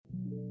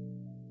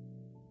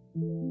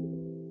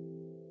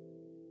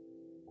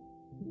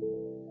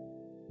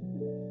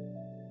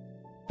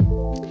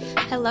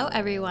Hello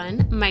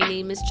everyone, my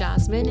name is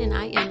Jasmine and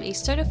I am a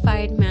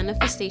certified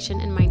manifestation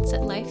and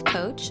mindset life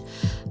coach,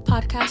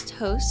 podcast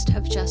host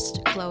of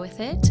Just Glow With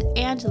It,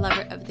 and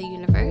lover of the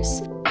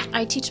universe.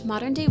 I teach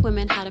modern day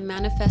women how to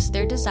manifest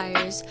their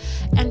desires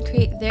and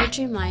create their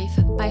dream life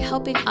by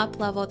helping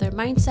up-level their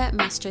mindset,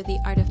 master the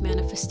art of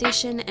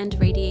manifestation, and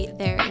radiate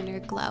their inner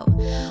glow.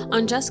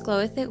 On Just Glow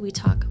With It, we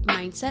talk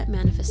mindset,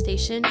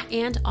 manifestation,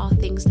 and all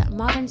things that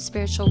modern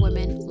spiritual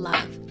women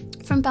love.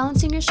 From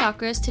balancing your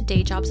chakras to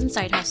day jobs and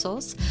side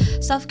hustles,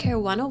 self-care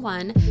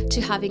 101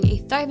 to having a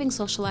thriving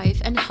social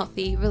life and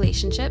healthy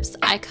relationships,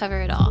 I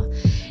cover it all.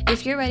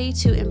 If you're ready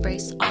to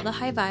embrace all the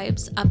high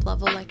vibes, up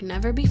level like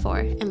never before,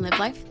 and live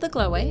life the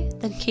glow way,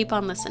 then keep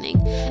on listening.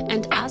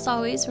 And as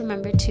always,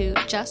 remember to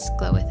just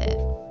glow with it.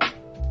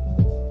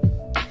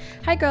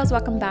 Hi girls,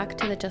 welcome back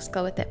to the Just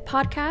Glow With It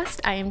podcast.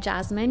 I am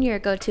Jasmine, your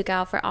go-to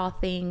gal for all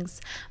things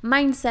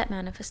mindset,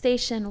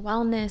 manifestation,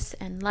 wellness,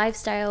 and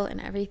lifestyle, and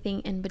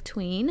everything in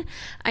between.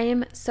 I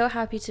am so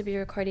happy to be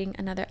recording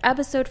another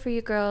episode for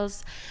you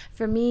girls.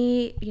 For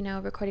me,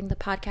 recording the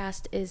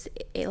podcast is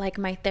like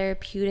my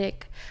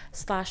therapeutic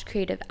 /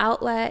 creative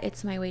outlet.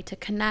 It's my way to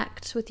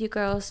connect with you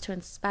girls, to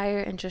inspire,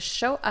 and just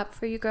show up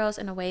for you girls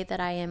in a way that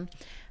I am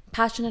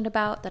passionate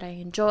about, that I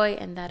enjoy,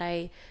 and that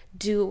I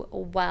do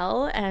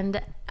well.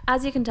 And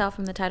as you can tell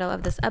from the title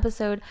of this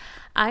episode,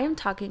 I am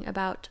talking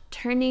about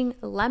turning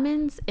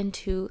lemons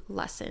into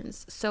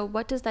lessons. So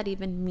what does that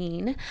even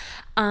mean?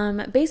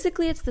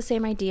 Basically, it's the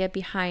same idea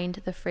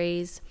behind the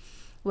phrase,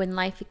 when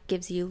life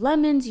gives you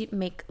lemons, you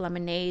make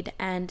lemonade.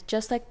 And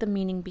just like the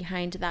meaning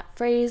behind that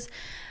phrase,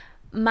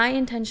 my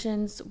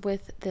intentions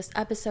with this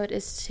episode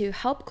is to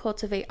help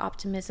cultivate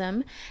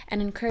optimism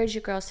and encourage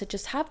you girls to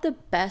just have the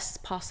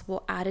best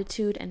possible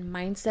attitude and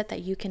mindset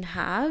that you can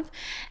have.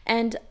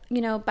 And,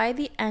 by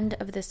the end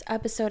of this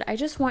episode, I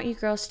just want you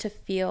girls to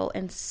feel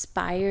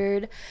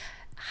inspired,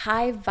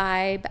 high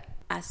vibe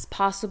as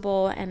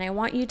possible, and I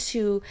want you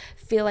to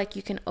feel like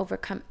you can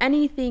overcome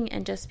anything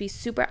and just be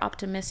super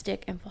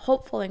optimistic and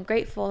hopeful and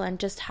grateful and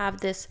just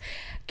have this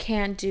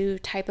can-do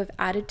type of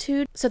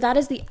attitude. So that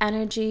is the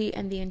energy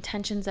and the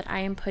intentions that I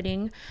am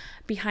putting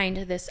behind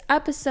this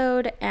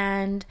episode,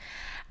 and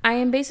I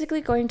am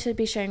basically going to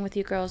be sharing with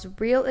you girls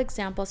real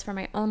examples from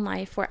my own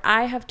life where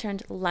I have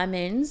turned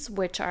lemons,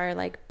 which are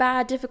like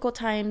bad, difficult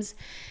times,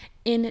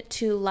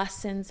 into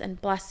lessons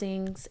and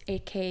blessings,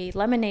 aka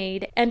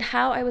lemonade, and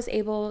how I was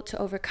able to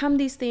overcome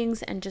these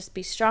things and just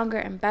be stronger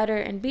and better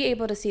and be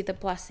able to see the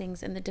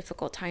blessings in the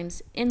difficult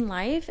times in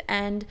life.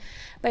 And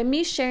by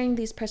me sharing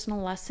these personal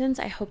lessons,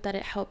 I hope that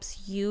it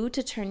helps you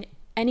to turn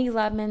any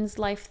lemons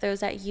life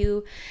throws at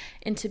you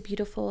into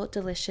beautiful,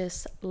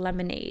 delicious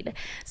lemonade.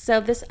 So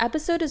this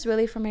episode is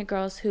really for my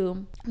girls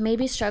who may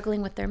be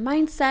struggling with their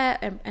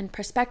mindset and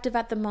perspective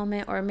at the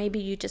moment, or maybe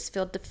you just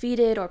feel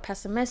defeated or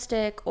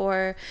pessimistic,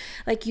 or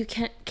like you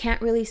can't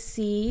really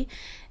see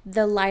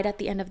the light at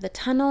the end of the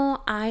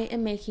tunnel. I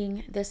am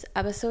making this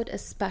episode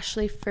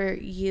especially for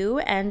you,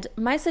 and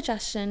my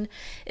suggestion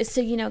is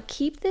to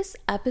keep this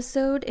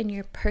episode in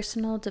your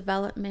personal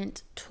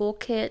development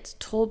toolkit,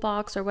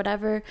 toolbox, or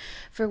whatever,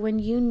 for when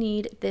you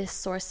need this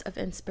source of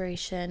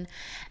inspiration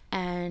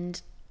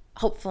and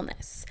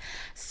hopefulness.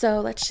 So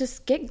let's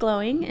just get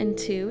glowing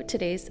into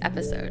today's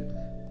episode.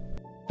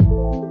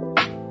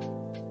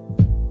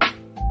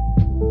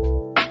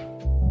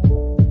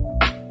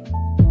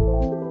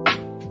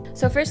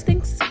 So first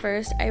things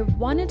first, I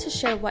wanted to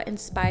share what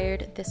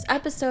inspired this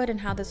episode and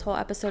how this whole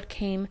episode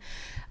came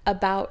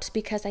about,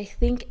 because I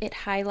think it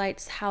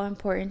highlights how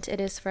important it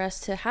is for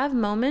us to have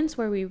moments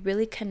where we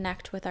really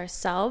connect with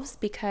ourselves,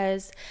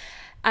 because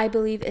I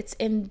believe it's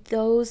in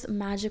those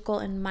magical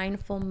and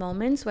mindful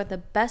moments where the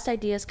best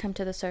ideas come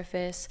to the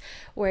surface,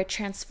 where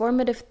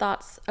transformative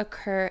thoughts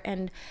occur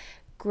and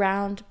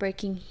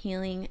groundbreaking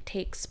healing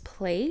takes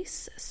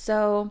place.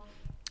 So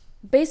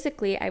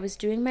basically, I was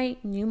doing my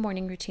new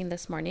morning routine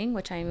this morning,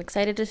 which I'm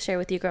excited to share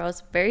with you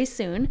girls very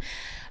soon.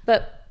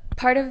 But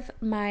part of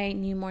my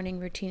new morning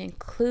routine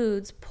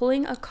includes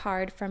pulling a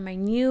card from my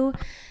new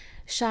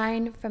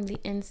Shine from the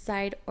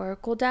Inside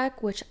Oracle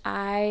deck, which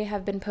I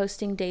have been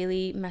posting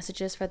daily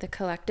messages for the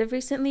collective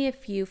recently.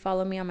 If you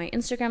follow me on my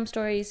Instagram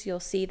stories, you'll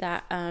see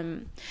that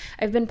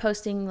I've been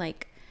posting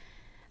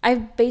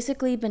I've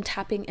basically been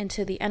tapping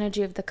into the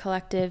energy of the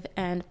collective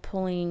and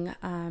pulling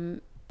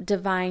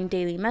divine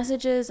daily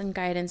messages and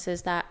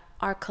guidances that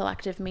our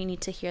collective may need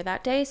to hear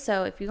that day.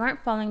 So if you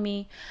aren't following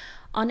me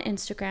on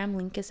Instagram,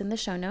 link is in the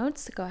show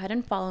notes. Go ahead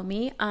and follow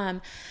me.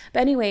 But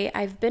anyway,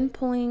 I've been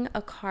pulling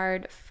a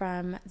card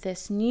from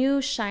this new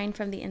Shine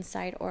from the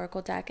Inside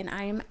Oracle deck, and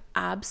I am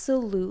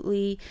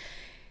absolutely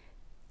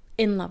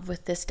in love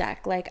with this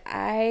deck.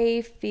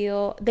 I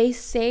feel they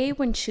say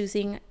when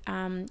choosing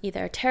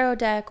either a tarot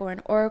deck or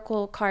an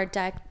oracle card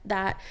deck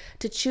that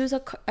to choose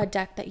a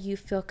deck that you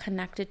feel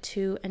connected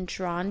to and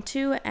drawn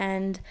to.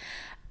 And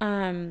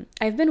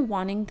I've been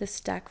wanting this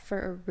deck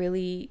for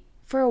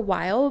a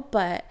while,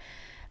 but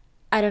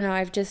I don't know,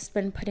 I've just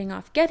been putting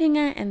off getting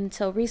it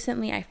until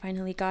recently I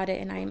finally got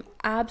it, and I'm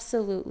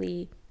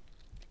absolutely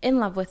in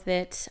love with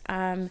it.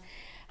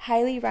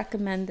 Highly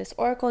recommend this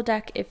Oracle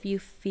deck if you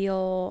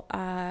feel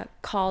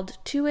called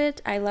to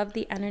it. I love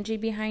the energy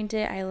behind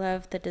it. I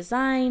love the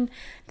design,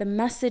 the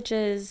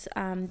messages,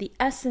 the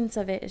essence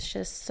of it is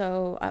just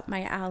so up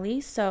my alley.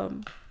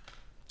 So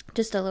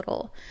just a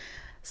little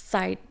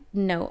side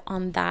note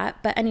on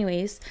that. But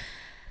anyways,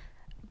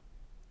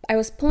 I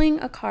was pulling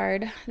a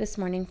card this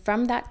morning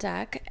from that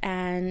deck,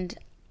 and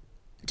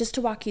just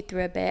to walk you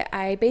through a bit,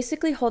 I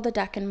basically hold the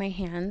deck in my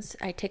hands.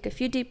 I take a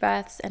few deep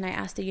breaths and I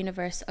ask the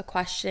universe a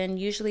question.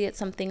 Usually it's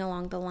something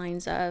along the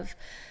lines of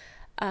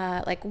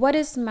like, what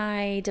is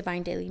my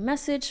divine daily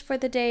message for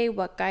the day?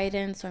 What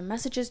guidance or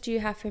messages do you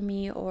have for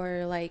me?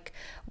 Or like,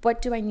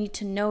 what do I need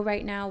to know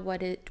right now? What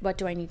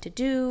do I need to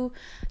do?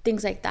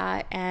 Things like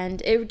that.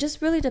 And it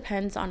just really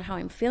depends on how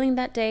I'm feeling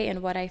that day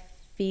and what I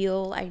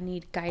feel I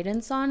need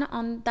guidance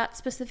on that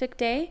specific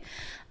day.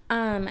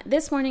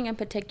 This morning in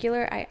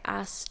particular, I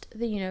asked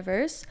the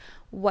universe,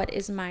 what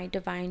is my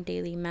divine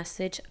daily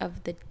message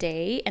of the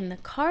day? And the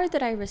card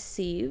that I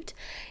received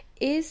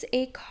is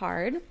a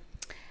card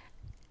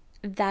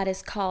that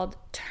is called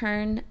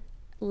Turn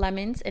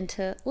Lemons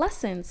into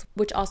Lessons,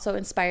 which also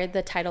inspired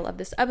the title of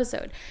this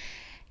episode.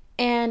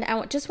 And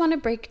I just want to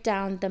break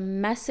down the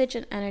message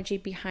and energy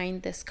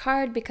behind this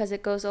card because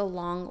it goes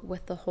along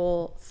with the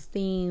whole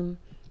theme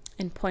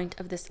and point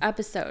of this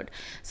episode.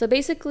 So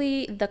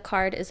basically, the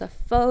card is a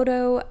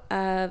photo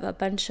of a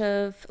bunch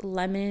of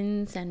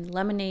lemons and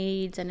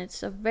lemonades, and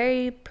it's a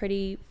very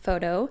pretty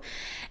photo.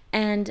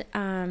 And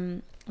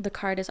the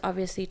card is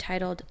obviously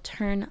titled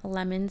Turn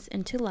Lemons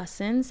into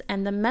Lessons.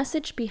 And the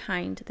message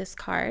behind this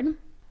card,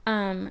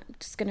 I'm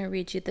just going to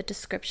read you the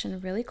description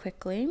really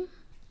quickly.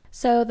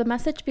 So the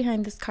message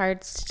behind this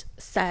card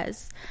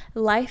says,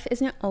 life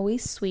isn't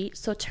always sweet,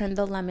 so turn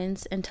the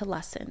lemons into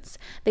lessons.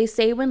 They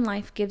say when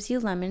life gives you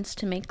lemons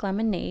to make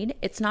lemonade,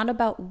 it's not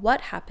about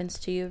what happens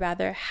to you,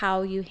 rather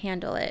how you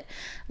handle it.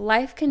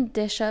 Life can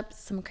dish up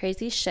some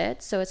crazy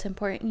shit, so it's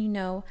important you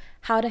know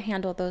how to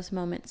handle those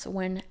moments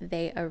when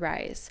they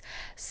arise.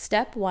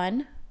 Step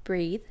 1,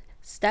 breathe.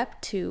 Step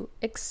 2,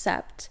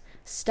 accept.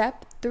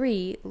 Step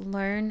 3,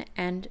 learn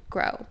and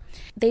grow.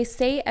 They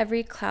say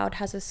every cloud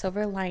has a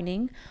silver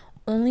lining.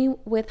 Only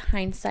with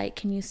hindsight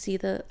can you see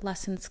the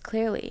lessons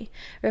clearly.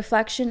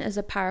 Reflection is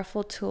a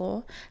powerful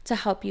tool to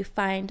help you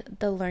find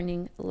the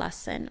learning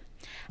lesson.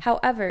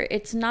 However,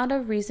 it's not a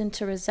reason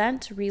to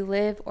resent,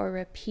 relive, or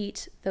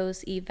repeat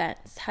those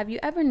events. Have you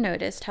ever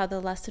noticed how the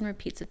lesson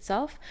repeats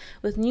itself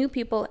with new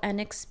people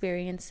and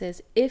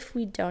experiences if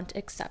we don't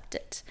accept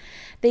it?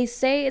 They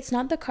say it's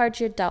not the cards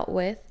you're dealt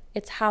with,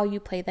 it's how you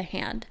play the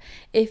hand.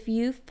 If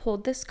you've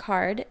pulled this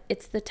card,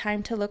 it's the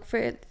time to look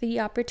for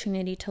the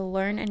opportunity to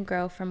learn and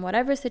grow from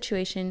whatever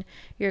situation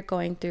you're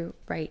going through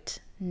right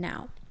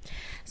now.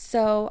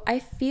 So I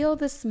feel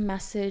this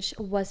message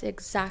was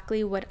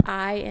exactly what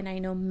and I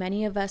know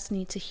many of us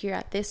need to hear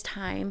at this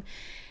time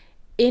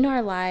in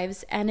our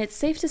lives. And it's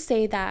safe to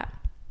say that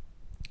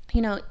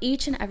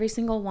each and every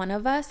single one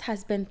of us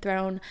has been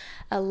thrown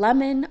a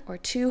lemon or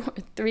 2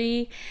 or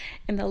 3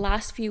 in the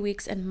last few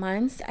weeks and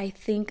months. I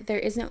think there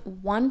isn't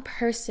one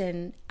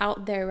person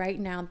out there right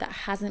now that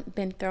hasn't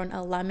been thrown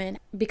a lemon.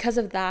 Because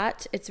of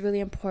that, it's really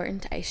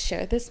important I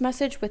share this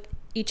message with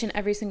each and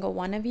every single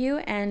one of you.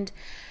 And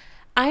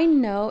I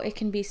know it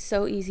can be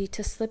so easy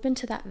to slip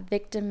into that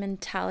victim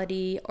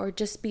mentality or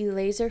just be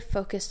laser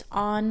focused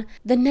on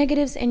the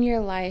negatives in your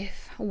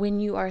life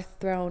when you are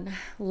thrown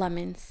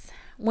lemons.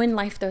 When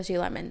life throws you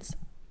lemons.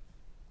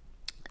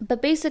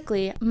 But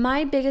basically,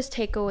 my biggest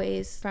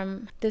takeaways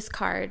from this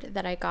card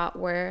that I got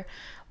were,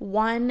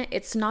 1,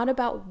 it's not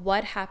about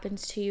what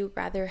happens to you,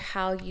 rather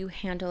how you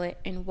handle it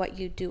and what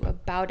you do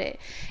about it.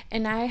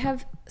 And I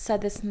have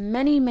said this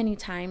many, many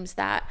times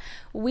that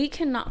we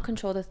cannot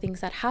control the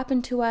things that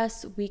happen to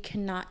us. We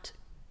cannot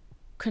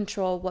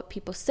control what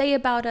people say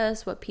about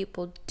us, what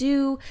people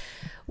do.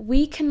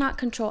 We cannot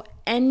control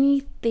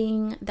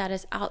anything that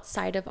is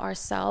outside of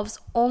ourselves,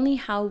 only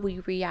how we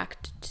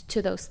react to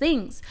those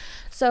things.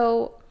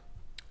 So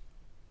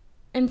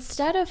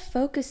instead of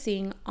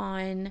focusing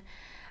on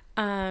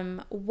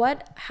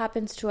what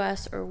happens to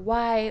us or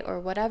why or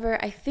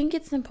whatever, I think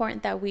it's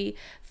important that we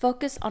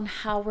focus on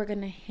how we're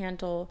going to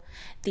handle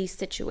these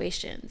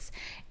situations.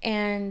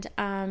 And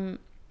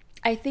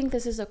I think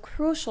this is a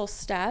crucial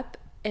step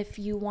if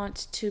you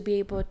want to be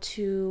able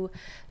to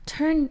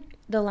turn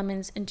the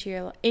lemons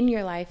in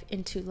your life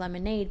into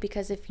lemonade.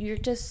 Because if you're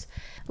just,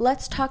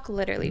 let's talk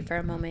literally for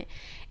a moment.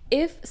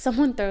 If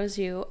someone throws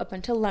you a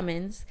bunch of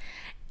lemons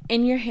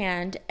in your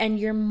hand and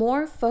you're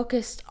more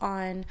focused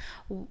on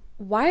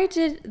why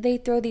did they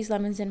throw these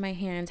lemons in my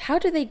hands, how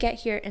did they get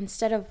here,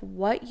 instead of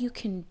what you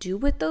can do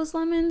with those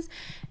lemons,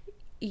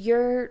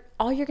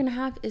 all you're gonna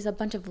have is a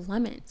bunch of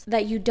lemons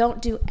that you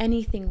don't do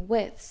anything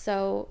with.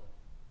 So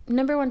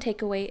number 1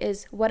 takeaway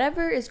is,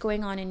 whatever is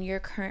going on in your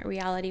current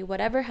reality,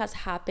 whatever has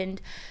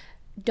happened,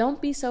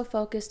 don't be so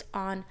focused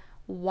on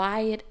why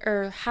it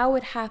or how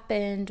it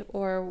happened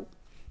or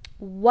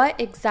what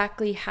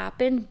exactly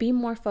happened, be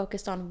more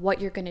focused on what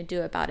you're going to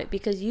do about it,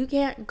 because you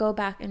can't go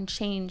back and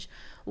change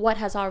what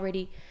has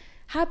already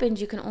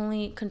happened. You can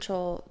only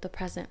control the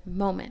present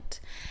moment.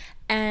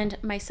 And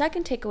my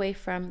second takeaway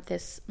from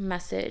this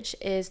message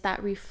is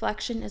that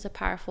reflection is a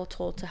powerful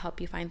tool to help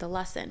you find the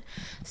lesson.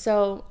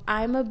 So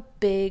I'm a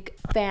big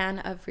fan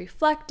of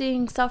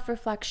reflecting,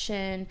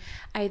 self-reflection.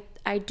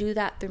 I do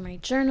that through my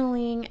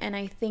journaling, and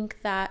I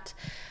think that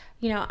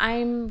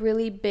I'm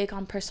really big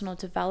on personal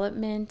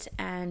development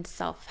and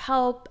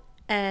self-help,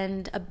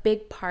 and a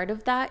big part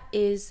of that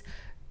is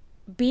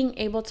being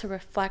able to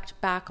reflect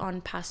back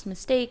on past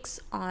mistakes,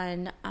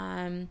 on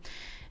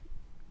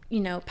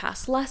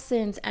past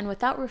lessons. And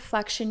without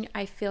reflection,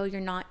 I feel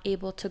you're not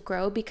able to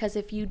grow, because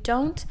if you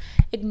don't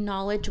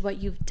acknowledge what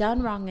you've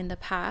done wrong in the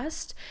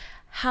past,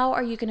 how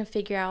are you going to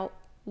figure out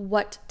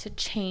what to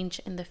change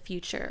in the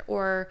future,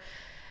 or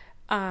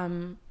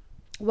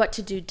what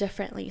to do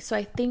differently? So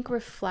I think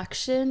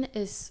reflection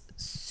is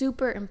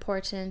super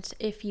important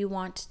if you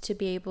want to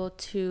be able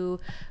to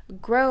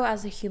grow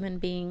as a human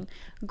being,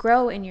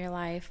 grow in your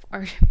life,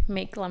 or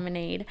make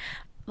lemonade.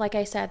 Like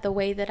I said, the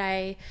way that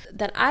I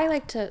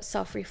like to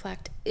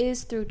self-reflect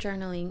is through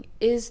journaling,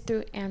 is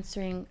through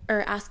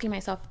asking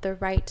myself the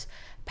right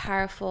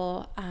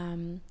powerful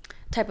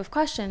type of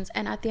questions.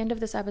 And at the end of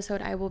this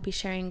episode, I will be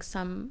sharing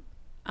some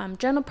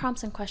journal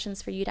prompts and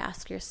questions for you to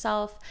ask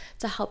yourself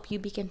to help you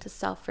begin to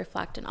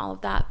self-reflect and all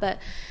of that. But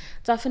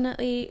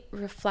definitely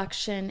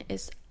reflection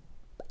is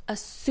a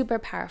super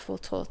powerful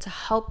tool to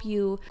help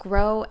you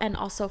grow and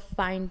also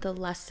find the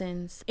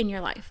lessons in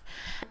your life.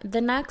 The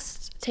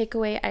next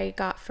takeaway I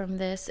got from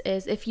this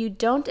is, if you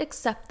don't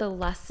accept the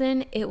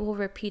lesson, it will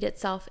repeat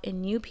itself in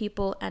new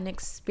people and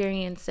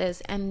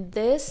experiences. And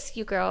this,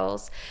 you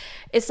girls,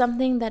 is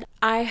something that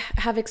I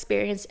have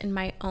experienced in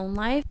my own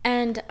life.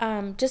 And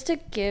just to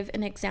give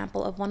an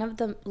example of one of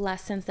the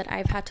lessons that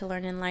I've had to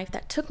learn in life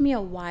that took me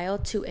a while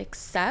to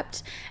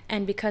accept,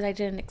 and because I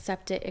didn't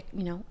accept it, it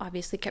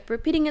obviously kept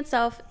repeating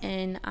itself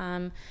in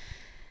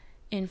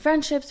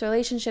friendships,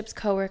 relationships,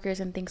 coworkers,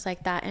 and things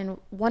like that. And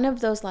one of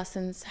those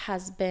lessons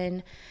has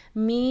been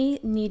me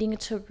needing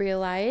to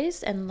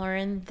realize and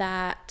learn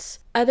that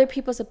other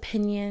people's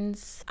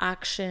opinions,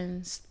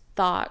 actions,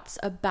 thoughts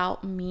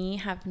about me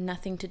have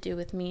nothing to do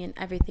with me and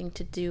everything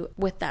to do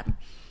with them.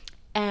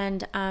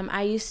 And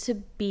I used to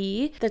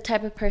be the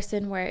type of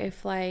person where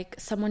if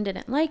someone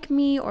didn't like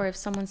me, or if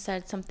someone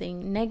said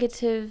something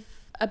negative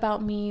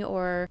about me,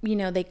 or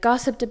they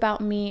gossiped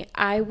about me,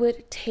 I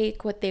would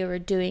take what they were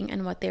doing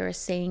and what they were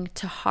saying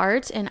to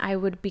heart, and I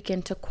would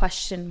begin to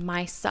question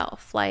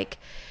myself.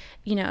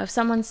 If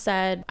someone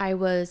said I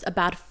was a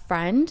bad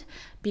friend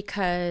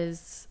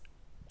because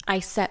I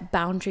set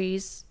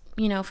boundaries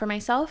for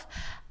myself,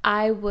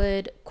 I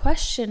would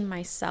question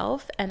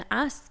myself and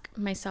ask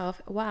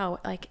myself, wow,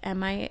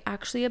 am I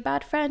actually a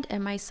bad friend?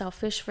 Am I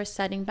selfish for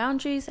setting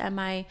boundaries? Am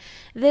I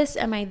this?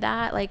 Am I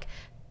that?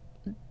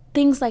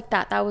 Things like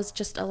that. That was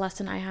just a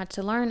lesson I had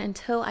to learn,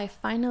 until I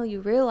finally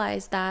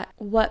realized that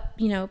what,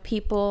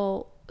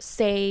 people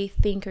say,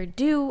 think, or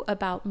do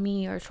about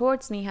me or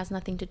towards me has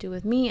nothing to do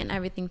with me and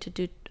everything to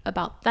do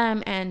about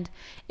them. And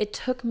it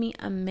took me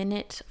a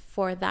minute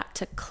for that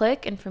to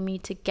click and for me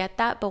to get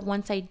that. But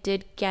once I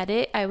did get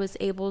it, I was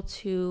able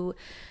to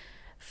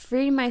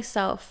free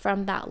myself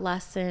from that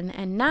lesson.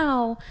 And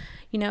now,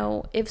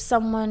 if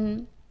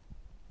someone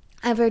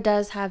ever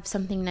does have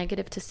something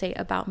negative to say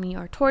about me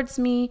or towards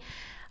me,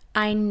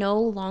 I no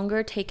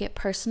longer take it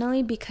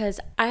personally, because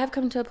I have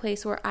come to a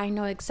place where I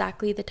know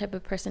exactly the type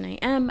of person I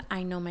am.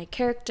 I know my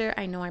character.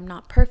 I know I'm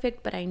not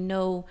perfect, but I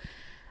know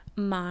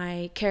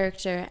my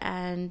character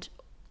and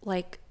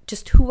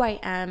just who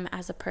I am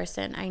as a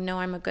person. I know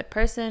I'm a good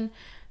person,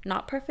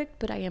 not perfect,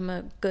 but I am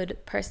a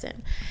good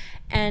person.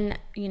 And,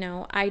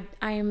 I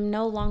am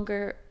no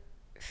longer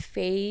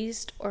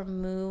fazed or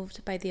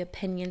moved by the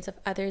opinions of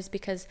others,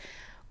 because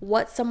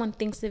what someone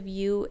thinks of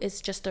you is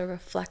just a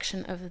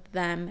reflection of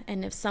them.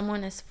 And if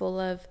someone is full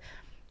of,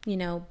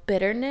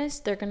 bitterness,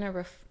 they're going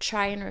to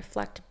try and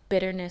reflect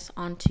bitterness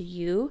onto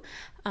you,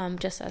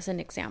 just as an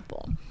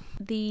example.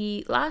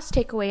 The last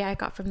takeaway I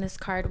got from this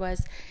card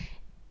was,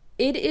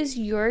 it is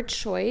your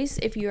choice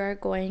if you are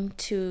going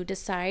to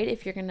decide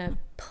if you're going to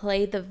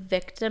play the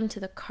victim to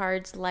the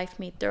cards life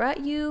may throw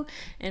at you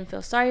and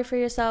feel sorry for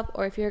yourself,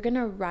 or if you're going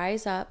to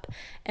rise up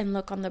and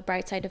look on the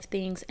bright side of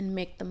things and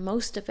make the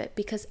most of it,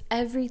 because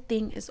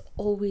everything is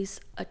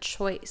always a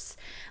choice.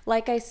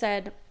 Like I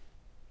said,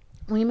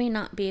 we may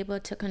not be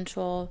able to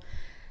control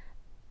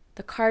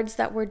the cards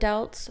that were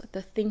dealt,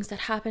 the things that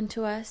happen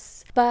to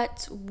us,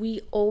 but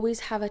we always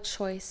have a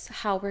choice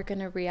how we're going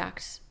to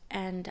react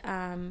and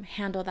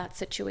handle that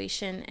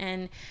situation.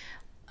 And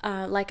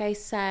like I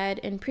said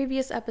in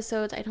previous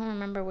episodes, I don't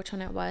remember which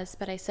one it was,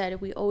 but I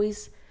said we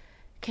always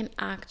can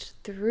act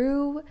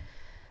through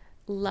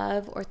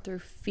love or through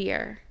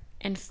fear.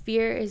 And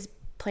fear is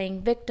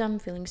playing victim,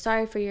 feeling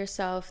sorry for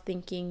yourself,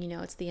 thinking,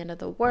 it's the end of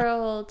the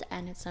world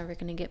and it's never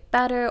going to get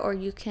better. Or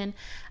you can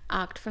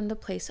act from the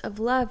place of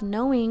love,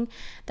 knowing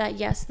that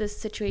yes, this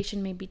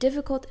situation may be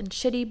difficult and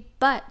shitty,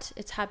 but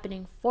it's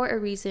happening for a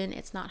reason.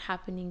 It's not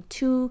happening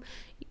to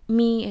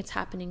me, it's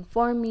happening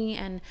for me,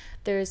 and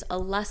there's a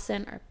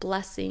lesson or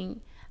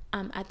blessing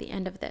at the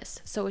end of this.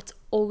 So it's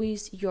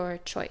always your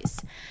choice.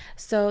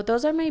 So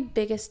those are my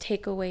biggest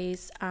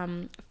takeaways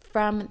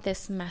from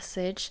this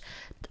message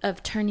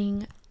of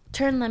turn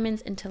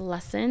lemons into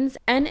lessons.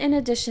 And in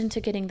addition to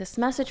getting this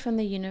message from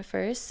the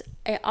universe,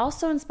 it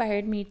also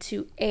inspired me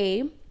to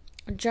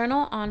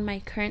journal on my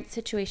current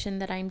situation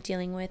that I'm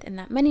dealing with and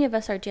that many of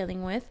us are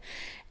dealing with,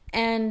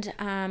 and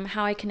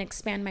how I can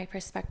expand my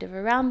perspective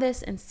around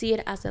this and see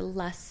it as a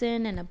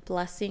lesson and a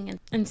blessing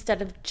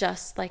instead of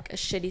just like a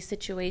shitty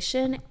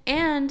situation.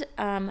 And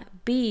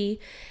B,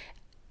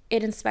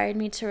 it inspired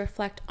me to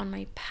reflect on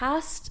my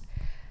past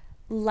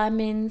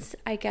lemons,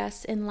 I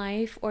guess, in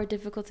life, or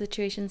difficult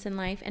situations in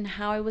life, and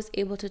how I was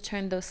able to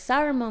turn those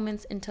sour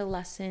moments into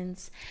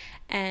lessons,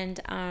 and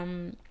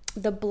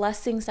the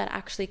blessings that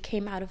actually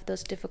came out of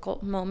those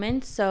difficult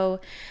moments. So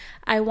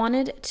I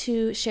wanted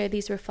to share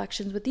these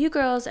reflections with you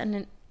girls,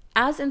 and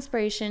as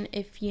inspiration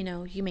if you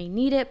may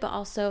need it, but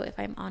also, if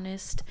I'm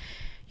honest,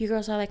 you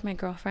girls are like my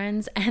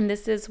girlfriends, and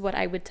this is what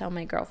I would tell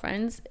my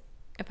girlfriends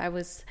if I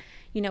was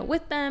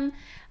with them.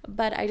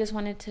 But I just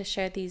wanted to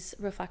share these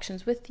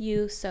reflections with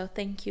you, so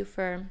thank you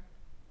for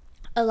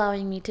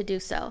allowing me to do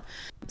so.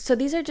 So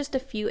these are just a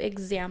few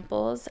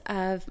examples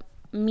of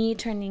me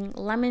turning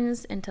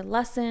lemons into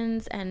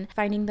lessons and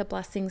finding the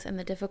blessings in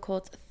the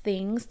difficult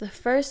things. The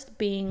first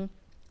being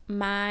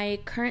my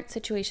current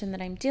situation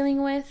that I'm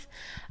dealing with,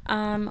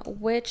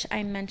 which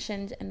I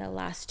mentioned in the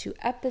last 2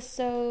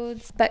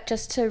 episodes. But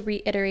just to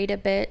reiterate a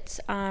bit,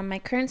 my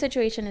current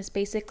situation is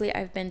basically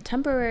I've been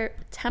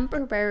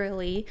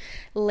temporarily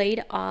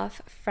laid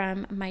off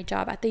from my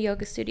job at the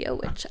yoga studio,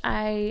 which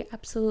I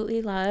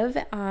absolutely love.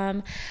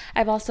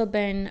 I've also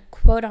been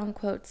quote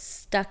unquote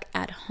stuck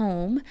at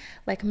home,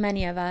 like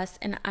many of us,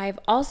 and I've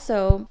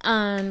also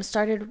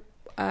started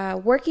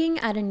working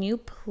at a new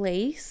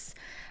place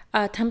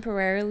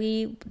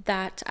temporarily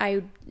that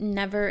I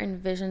never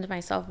envisioned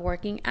myself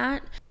working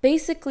at.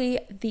 Basically,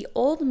 the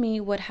old me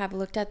would have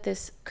looked at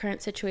this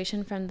current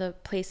situation from the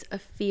place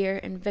of fear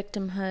and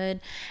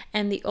victimhood,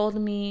 and the old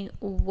me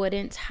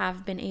wouldn't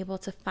have been able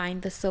to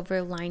find the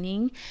silver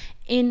lining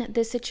in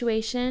this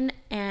situation.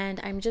 And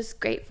I'm just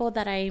grateful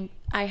that I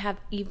have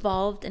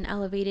evolved and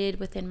elevated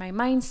within my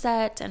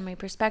mindset and my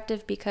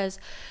perspective, because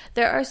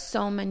there are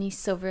so many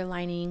silver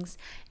linings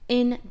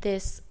in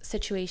this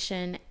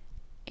situation.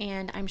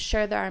 And I'm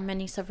sure there are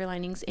many silver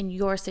linings in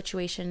your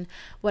situation,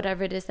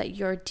 whatever it is that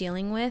you're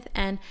dealing with.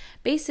 And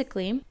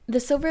basically,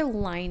 the silver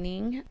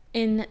lining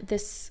in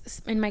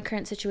my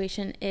current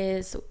situation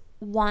is,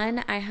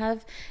 one, I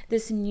have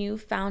this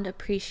newfound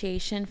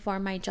appreciation for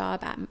my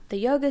job at the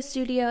yoga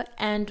studio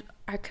and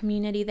our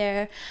community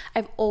there.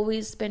 I've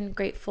always been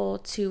grateful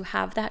to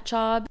have that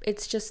job.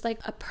 It's just like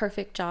a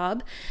perfect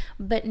job.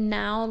 But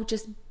now,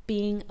 just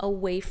being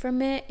away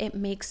from it, it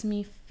makes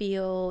me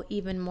feel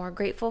even more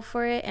grateful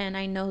for it. And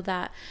I know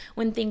that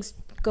when things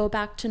go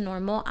back to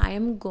normal, I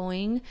am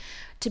going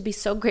to be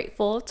so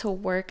grateful to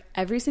work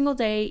every single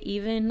day,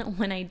 even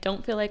when I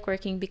don't feel like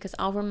working, because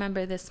I'll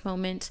remember this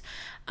moment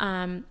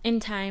in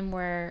time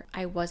where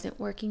I wasn't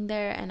working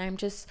there. And I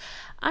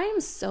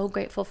am so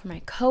grateful for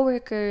my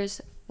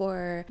coworkers,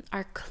 for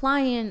our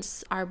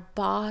clients, our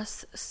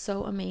boss,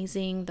 so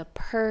amazing, the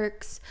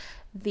perks,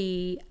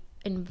 the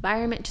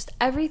environment, just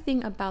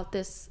everything about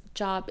this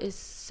job is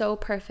so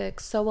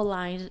perfect, so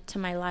aligned to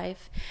my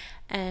life,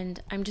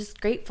 and I'm just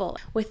grateful.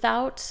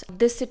 Without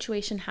this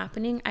situation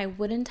happening, I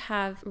wouldn't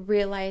have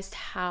realized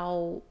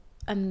how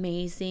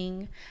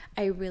amazing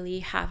I really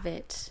have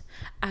it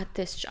at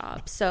this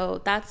job.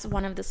 So that's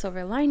one of the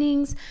silver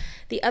linings.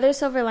 The other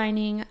silver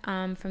lining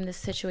from this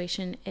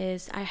situation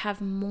is I have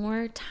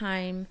more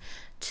time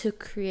to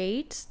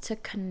create, to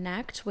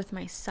connect with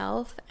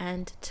myself,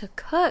 and to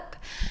cook.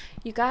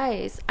 You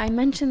guys, I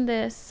mentioned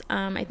this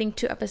I think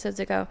 2 episodes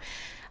ago.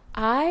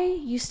 I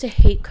used to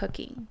hate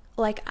cooking.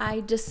 Like, I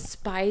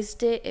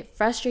despised it. It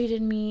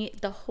frustrated me.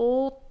 The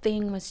whole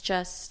thing was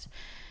just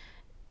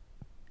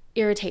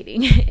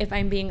irritating, if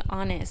I'm being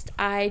honest.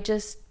 I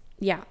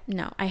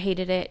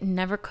hated it.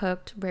 Never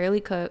cooked,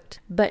 rarely cooked.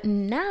 But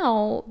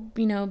now,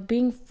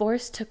 being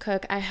forced to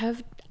cook, I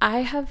have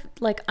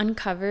like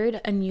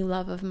uncovered a new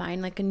love of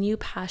mine, like a new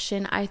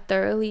passion. I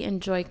thoroughly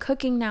enjoy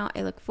cooking now.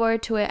 I look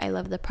forward to it. I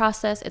love the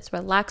process. It's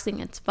relaxing.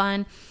 It's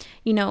fun.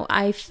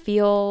 I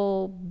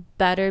feel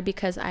better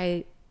because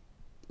I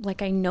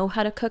know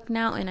how to cook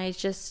now, and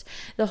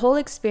the whole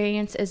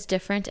experience is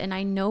different. And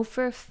I know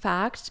for a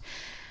fact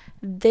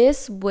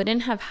this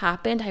wouldn't have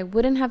happened. I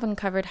wouldn't have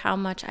uncovered how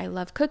much I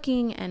love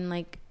cooking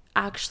and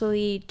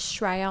actually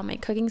try out my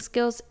cooking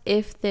skills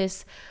if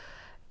this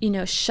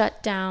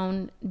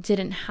shutdown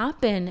didn't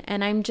happen.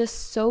 And I'm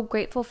just so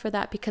grateful for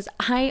that, because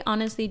I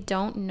honestly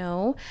don't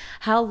know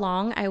how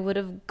long I would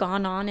have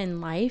gone on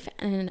in life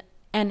and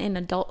and in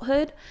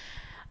adulthood,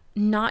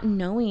 not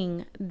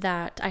knowing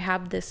that I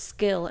have this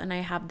skill and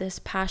I have this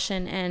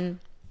passion, and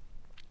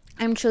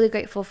I'm truly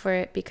grateful for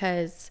it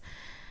because,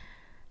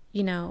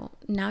 you know,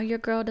 now your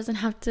girl doesn't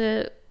have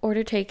to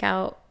order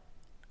takeout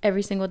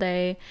every single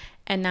day,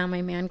 and now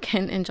my man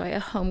can enjoy a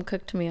home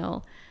cooked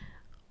meal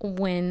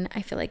when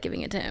I feel like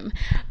giving it to him.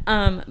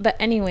 But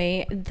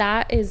anyway,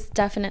 that is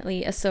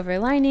definitely a silver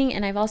lining.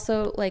 And I've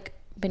also like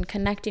been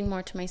connecting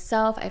more to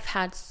myself. I've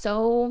had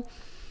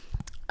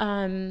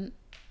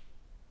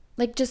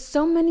just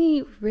so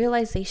many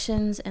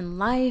realizations in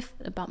life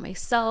about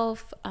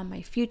myself,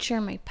 my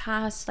future, my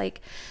past.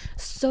 Like,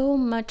 so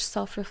much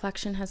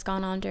self-reflection has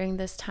gone on during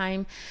this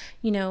time,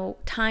 you know,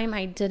 time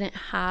I didn't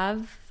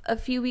have a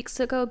few weeks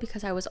ago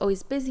because I was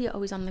always busy,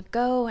 always on the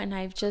go. And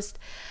I've just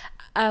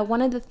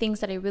one of the things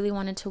that I really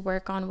wanted to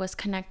work on was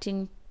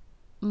connecting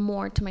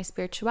more to my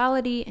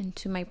spirituality and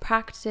to my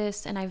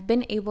practice, and I've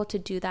been able to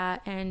do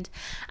that. And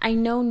I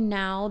know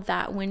now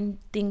that when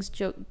things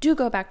do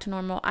go back to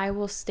normal, I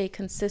will stay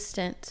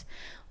consistent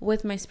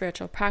with my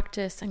spiritual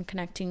practice and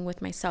connecting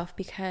with myself,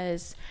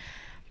 because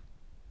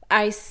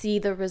I see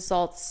the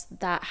results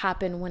that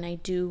happen when I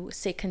do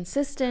stay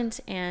consistent,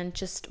 and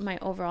just my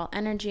overall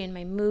energy and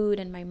my mood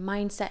and my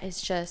mindset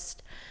is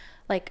just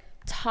like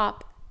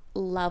top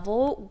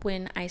level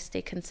when I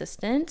stay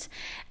consistent.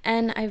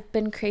 And I've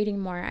been creating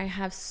more. I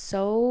have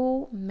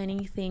so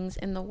many things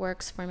in the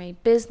works for my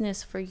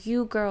business, for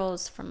you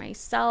girls, for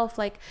myself,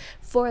 like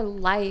for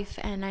life.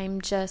 And I'm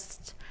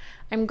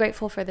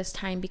grateful for this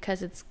time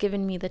because it's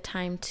given me the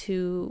time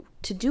to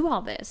do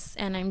all this.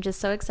 And I'm just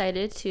so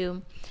excited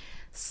to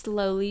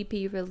slowly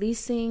be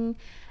releasing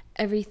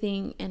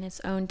everything in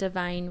its own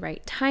divine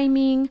right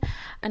timing.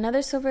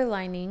 Another silver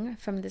lining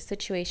from this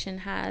situation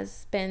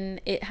has been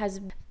it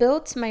has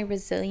built my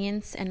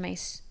resilience and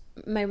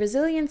my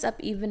resilience up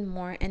even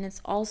more, and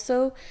it's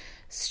also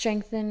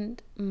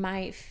strengthened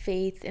my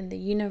faith in the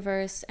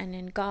universe and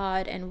in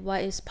God and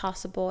what is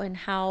possible, and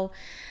how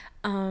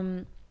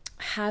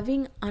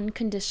having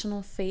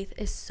unconditional faith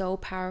is so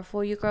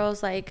powerful, you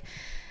girls. Like,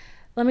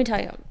 let me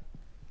tell you,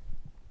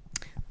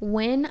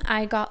 when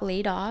I got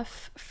laid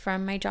off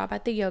from my job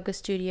at the yoga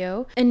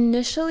studio,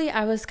 initially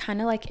I was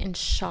kind of like in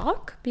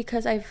shock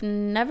because I've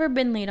never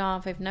been laid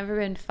off. I've never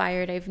been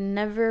fired. I've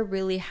never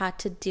really had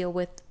to deal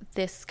with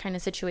this kind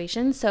of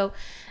situation. So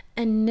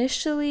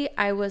initially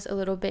I was a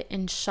little bit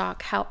in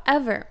shock.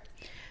 However,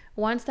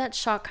 once that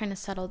shock kind of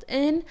settled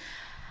in,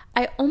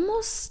 I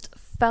almost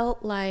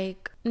felt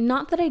like,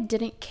 not that I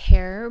didn't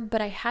care, but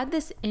I had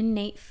this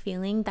innate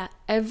feeling that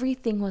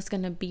everything was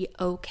going to be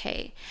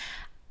okay.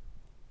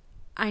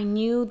 I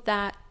knew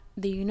that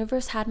the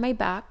universe had my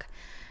back.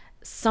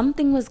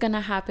 Something was going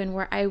to happen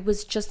where I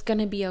was just going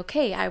to be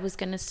okay. I was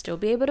going to still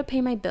be able to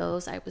pay my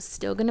bills. I was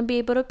still going to be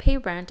able to pay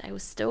rent. I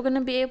was still going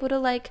to be able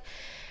to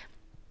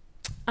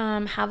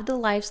have the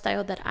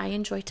lifestyle that I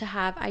enjoy to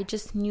have. I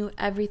just knew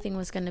everything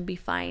was going to be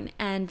fine.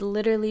 And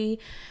literally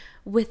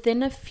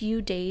within a few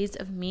days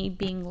of me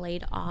being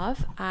laid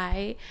off,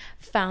 I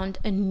found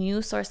a new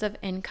source of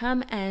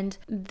income, and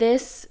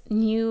this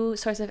new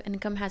source of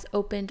income has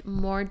opened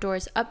more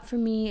doors up for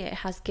me. It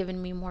has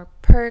given me more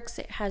perks.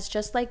 It has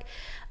just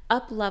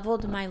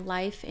up-leveled my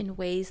life in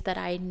ways that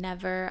I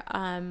never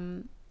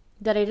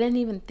that I didn't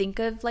even think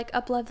of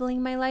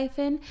up-leveling my life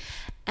in.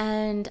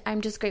 And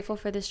I'm just grateful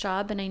for this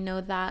job, and I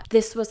know that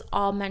this was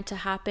all meant to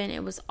happen.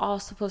 It was all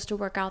supposed to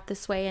work out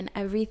this way, and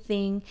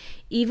everything,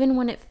 even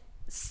when it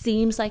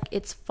seems like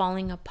it's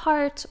falling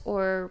apart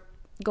or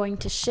going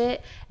to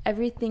shit,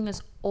 everything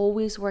is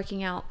always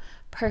working out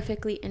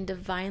perfectly and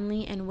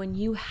divinely. And when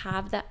you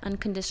have that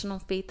unconditional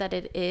faith that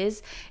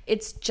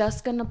it's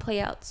just gonna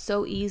play out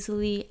so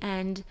easily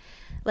and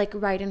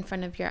right in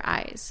front of your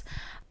eyes.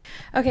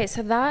 Okay,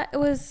 so that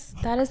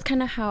is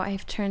kind of how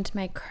I've turned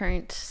my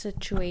current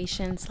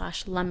situation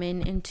 /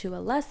 lemon into a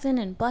lesson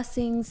and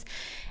blessings.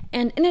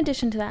 And in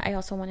addition to that,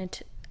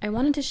 I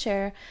wanted to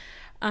share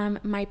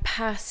my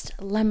past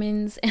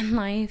lemons in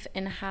life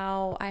and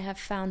how I have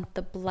found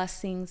the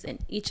blessings in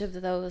each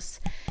of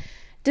those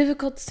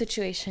difficult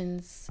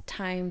situations,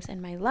 times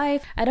in my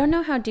life. I don't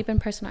know how deep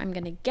and personal I'm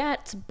gonna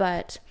get,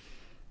 but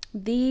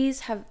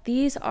these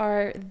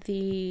are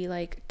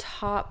the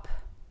top,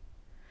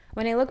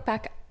 when I look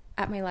back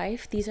at my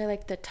life, these are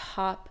the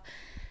top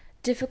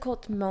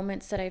difficult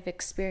moments that I've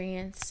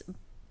experienced,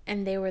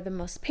 and they were the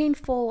most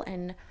painful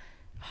and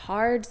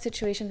hard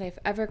situations I've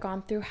ever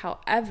gone through.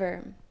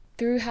 However,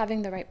 through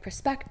having the right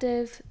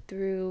perspective,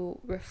 through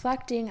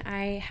reflecting,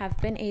 I've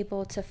been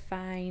able to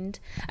find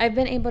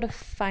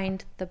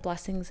the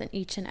blessings in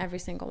each and every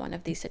single one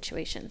of these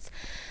situations.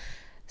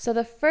 So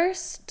the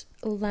first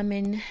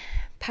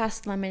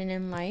past lemon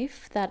in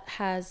life that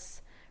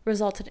has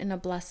resulted in a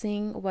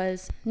blessing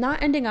was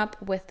not ending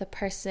up with the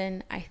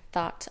person I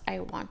thought I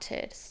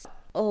wanted.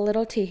 A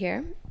little tea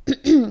here.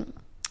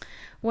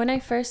 When I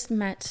first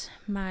met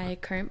my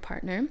current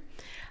partner,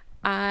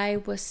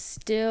 I was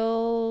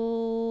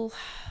still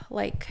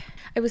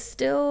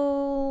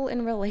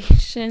in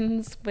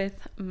relations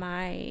with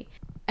my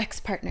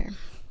ex-partner.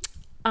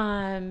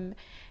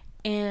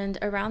 And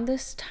around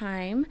this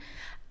time,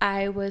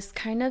 I was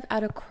kind of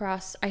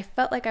I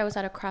felt like I was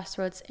at a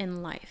crossroads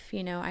in life.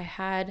 You know, I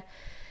had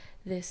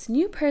this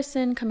new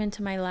person come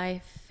into my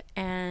life,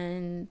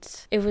 and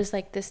it was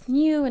like this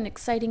new and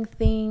exciting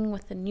thing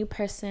with the new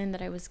person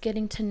that I was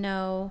getting to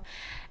know.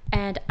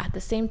 And at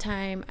the same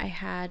time, I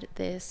had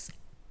this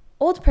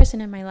old person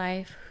in my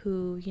life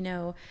who, you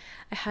know,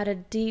 I had a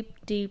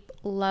deep, deep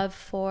love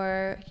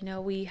for. You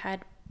know, we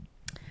had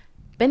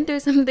been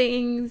through some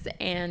things,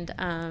 and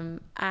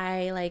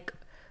I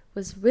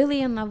was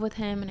really in love with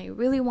him, and I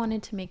really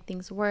wanted to make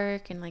things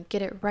work and like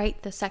get it right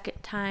the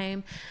second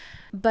time.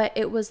 But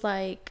it was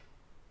like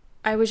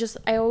I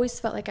always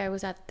felt like I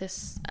was at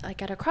this,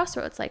 like at a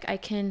crossroads. Like, I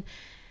can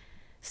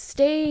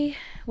stay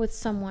with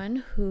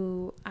someone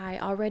who I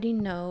already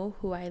know,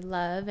 who I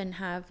love and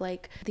have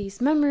like these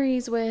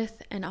memories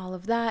with and all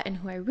of that, and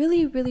who I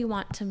really, really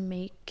want to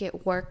make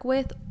it work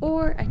with,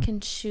 or I can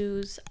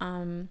choose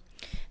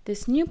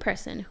this new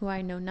person who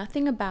I know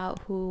nothing about,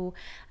 who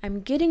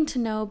I'm getting to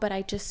know, but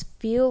I just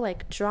feel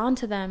like drawn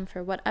to them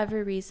for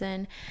whatever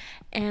reason.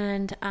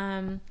 And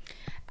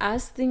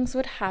as things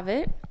would have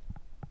it,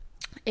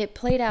 it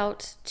played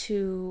out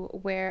to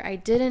where I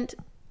didn't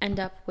end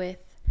up with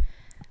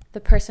the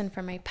person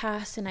from my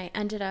past, and I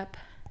ended up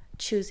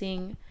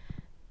choosing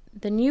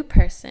the new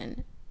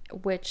person,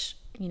 which,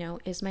 you know,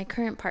 is my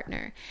current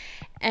partner.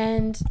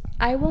 And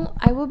I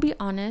will be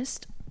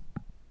honest,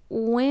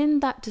 when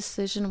that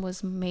decision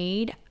was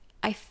made,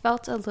 I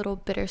felt a little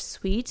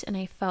bittersweet, and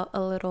I felt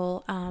a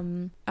little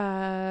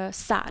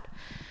sad,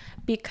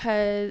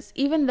 because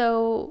even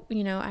though,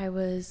 you know, I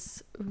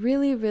was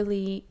really,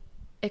 really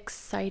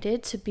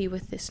excited to be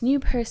with this new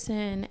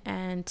person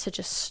and to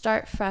just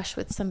start fresh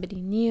with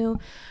somebody new,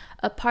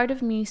 a part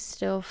of me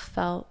still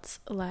felt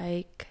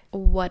like,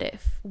 what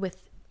if with,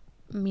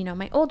 you know,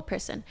 my old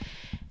person?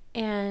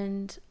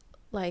 And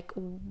like,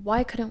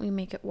 why couldn't we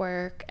make it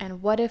work?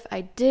 And what if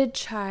I did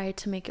try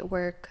to make it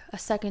work a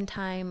second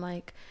time?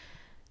 Like,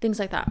 things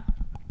like that.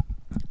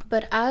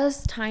 But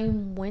as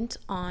time went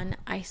on,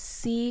 I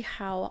see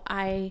how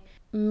I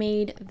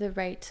made the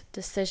right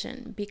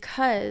decision,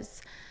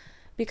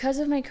 because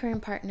of my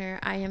current partner,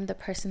 I am the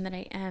person that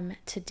I am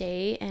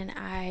today, and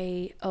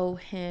I owe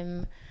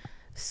him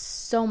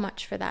so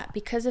much for that.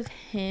 Because of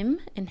him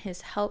and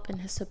his help and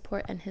his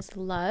support and his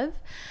love,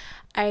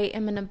 I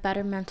am in a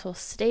better mental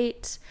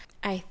state.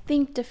 I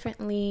think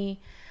differently.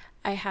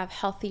 I have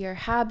healthier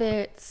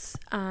habits.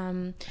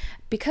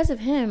 Because of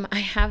him, I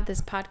have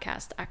this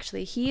podcast.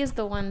 Actually, he is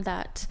the one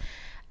that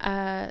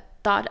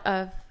thought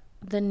of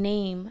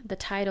the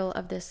title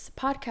of this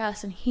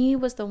podcast, and he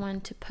was the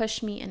one to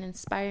push me and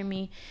inspire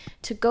me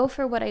to go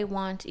for what I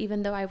want,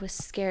 even though I was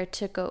scared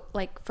to go,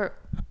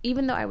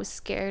 even though I was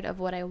scared of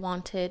what I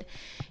wanted.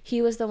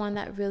 He was the one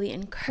that really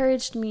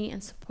encouraged me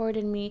and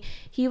supported me.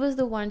 He was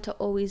the one to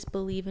always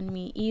believe in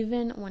me,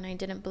 even when I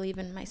didn't believe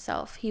in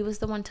myself. He was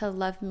the one to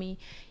love me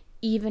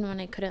even when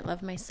I couldn't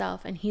love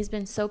myself. And he's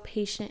been so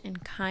patient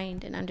and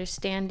kind and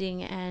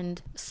understanding and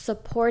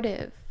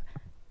supportive,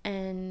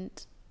 and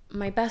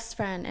my best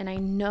friend. And I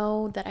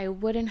know that I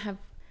wouldn't have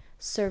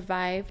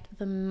survived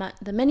the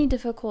many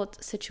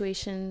difficult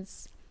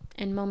situations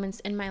and moments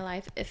in my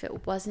life if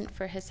it wasn't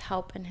for his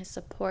help and his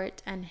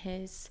support and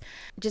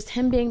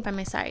him being by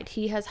my side.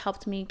 He has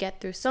helped me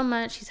get through so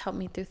much. He's helped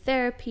me through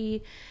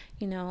therapy,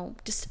 you know,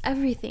 just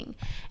everything.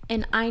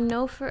 And I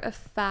know for a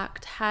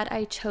fact, had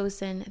I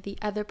chosen the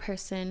other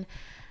person,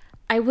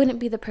 I wouldn't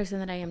be the person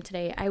that I am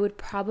today. I would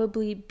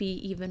probably be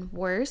even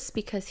worse,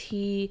 because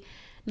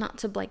not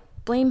to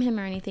blame him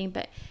or anything,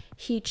 but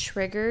he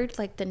triggered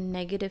like the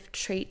negative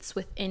traits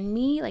within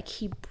me. Like,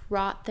 he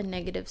brought the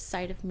negative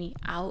side of me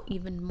out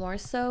even more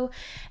so.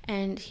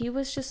 And he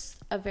was just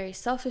a very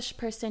selfish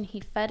person. He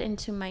fed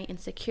into my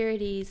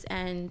insecurities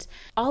and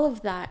all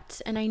of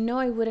that. And I know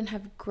I wouldn't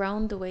have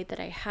grown the way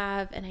that I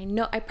have. And I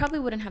know I probably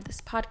wouldn't have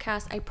this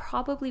podcast. I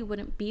probably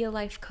wouldn't be a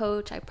life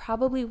coach. I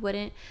probably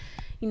wouldn't,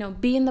 you know,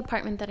 be in the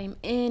apartment that I'm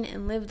in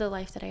and live the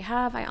life that I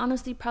have. I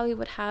honestly probably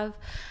would have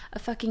a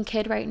fucking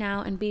kid right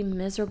now and be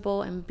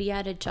miserable and be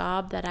at a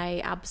job that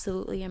I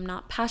absolutely am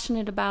not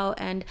passionate about.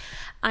 And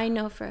I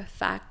know for a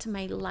fact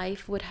my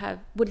life would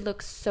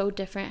look so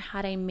different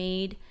had I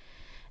made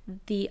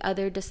the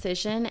other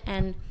decision.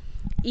 And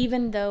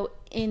even though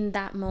in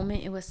that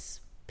moment it was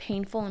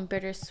painful and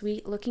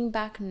bittersweet, looking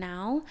back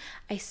now,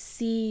 I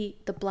see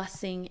the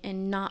blessing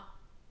in not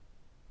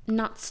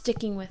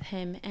sticking with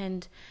him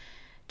and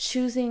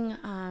choosing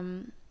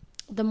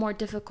the more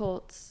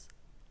difficult,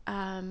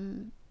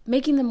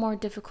 making the more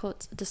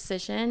difficult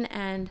decision.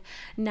 And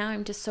now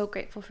I'm just so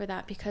grateful for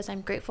that, because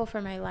I'm grateful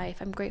for my life.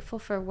 I'm grateful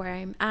for where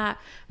I'm at,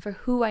 for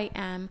who I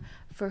am,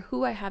 for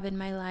who I have in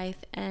my life.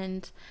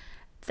 And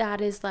that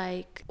is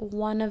like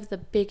one of the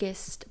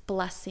biggest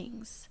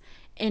blessings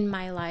in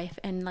my life,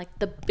 and like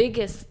the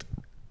biggest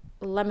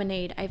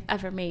lemonade I've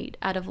ever made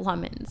out of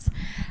lemons.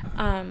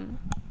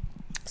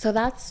 So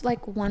that's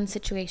like one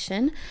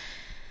situation.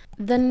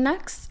 The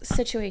next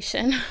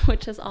situation,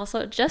 which is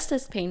also just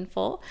as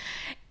painful,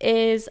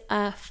 is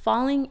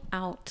falling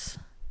out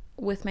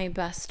with my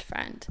best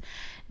friend.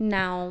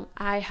 Now,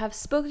 I have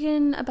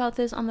spoken about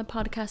this on the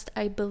podcast,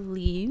 I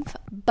believe,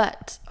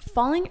 but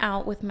falling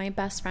out with my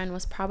best friend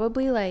was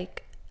probably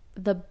like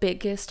the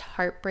biggest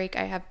heartbreak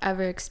I have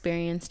ever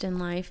experienced in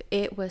life.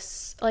 It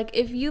was like,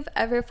 if you've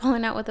ever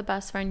fallen out with a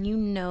best friend, you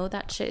know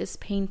that shit is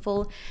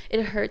painful.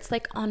 It hurts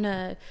like on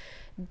a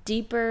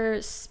deeper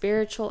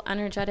spiritual,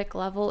 energetic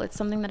level. It's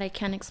something that I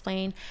can't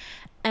explain.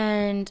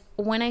 And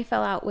when I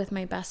fell out with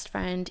my best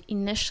friend,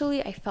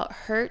 initially I felt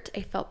hurt,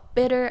 I felt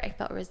bitter, I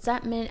felt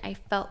resentment, I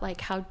felt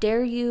like, how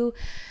dare you,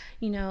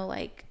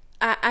 like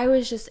I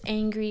was just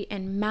angry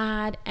and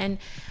mad. And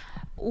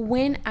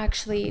when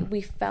actually we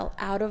fell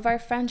out of our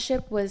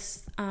friendship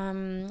was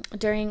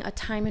during a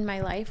time in my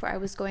life where I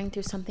was going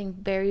through something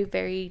very,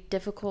 very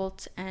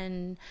difficult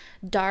and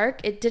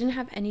dark. It didn't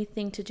have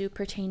anything to do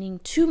pertaining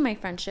to my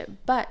friendship,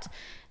 but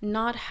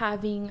not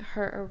having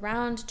her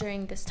around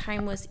during this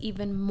time was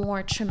even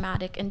more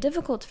traumatic and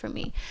difficult for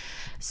me.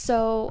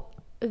 So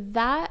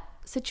that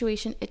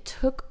situation, it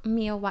took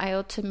me a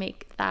while to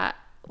make that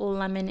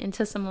lemon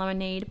into some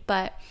lemonade,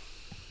 but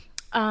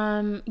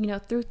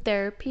through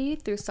therapy,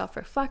 through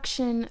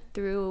self-reflection,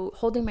 through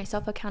holding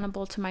myself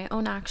accountable to my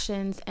own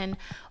actions and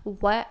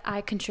what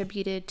I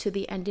contributed to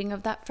the ending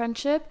of that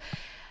friendship,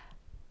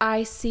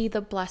 I see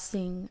the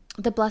blessing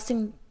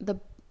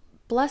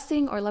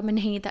or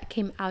lemonade that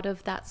came out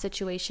of that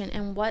situation.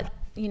 And what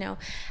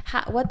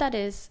that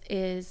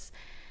is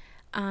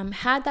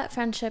had that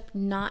friendship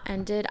not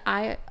ended,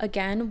 I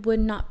again would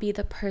not be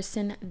the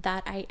person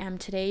that I am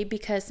today,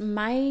 because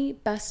my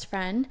best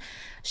friend,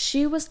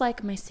 she was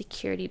like my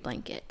security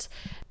blanket.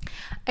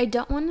 I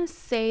don't want to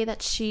say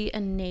that she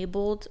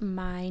enabled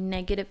my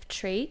negative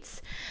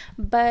traits,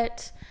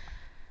 but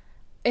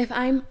if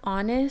I'm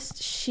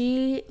honest,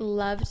 she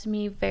loved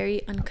me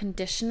very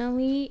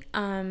unconditionally.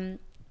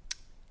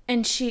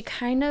 And she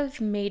kind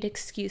of made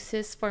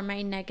excuses for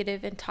my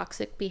negative and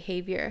toxic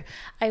behavior.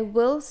 I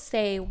will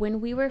say, when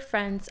we were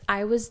friends,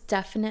 I was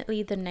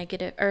definitely the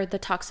negative or the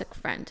toxic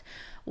friend.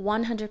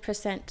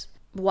 100%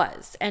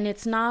 was. And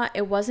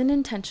it wasn't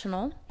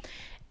intentional.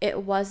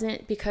 It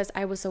wasn't because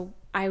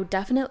I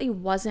definitely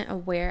wasn't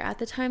aware at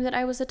the time that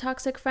I was a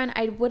toxic friend.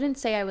 I wouldn't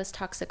say I was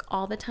toxic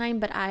all the time,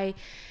 but I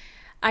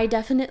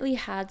definitely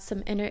had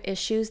some inner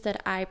issues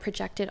that I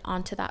projected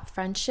onto that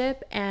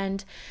friendship,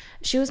 and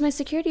she was my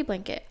security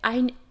blanket.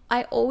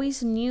 I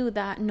always knew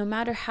that no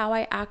matter how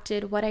I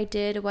acted, what I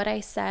did, what I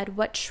said,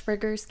 what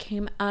triggers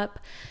came up,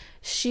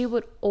 she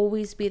would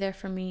always be there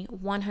for me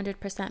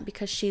 100%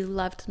 because she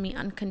loved me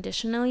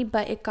unconditionally.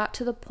 But it got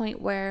to the point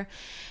where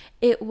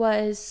it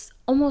was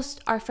almost,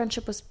 our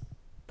friendship was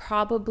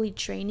probably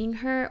draining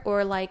her,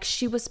 or like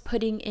she was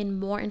putting in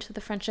more into the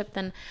friendship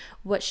than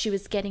what she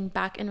was getting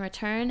back in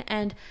return.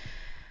 And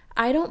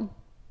I don't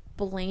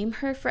blame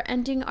her for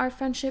ending our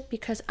friendship,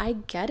 because I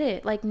get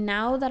it. Like,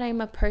 now that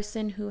I'm a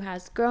person who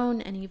has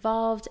grown and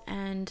evolved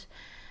and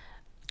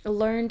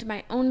learned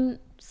my own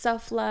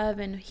self-love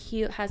and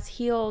has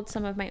healed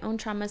some of my own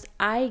traumas,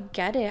 I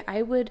get it.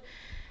 I would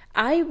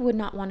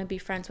not want to be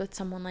friends with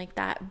someone like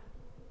that.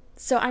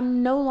 So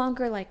I'm no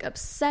longer like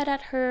upset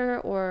at her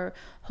or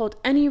hold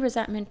any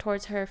resentment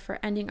towards her for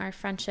ending our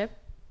friendship,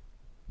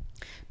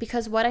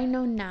 because what I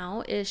know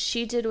now is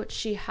she did what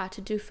she had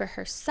to do for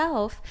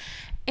herself,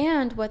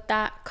 and what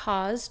that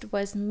caused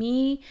was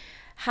me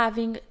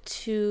having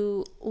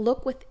to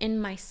look within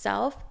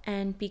myself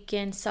and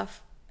begin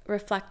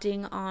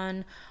self-reflecting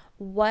on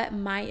what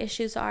my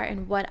issues are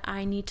and what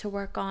I need to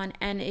work on.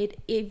 And it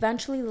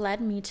eventually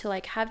led me to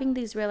like having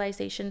these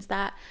realizations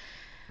that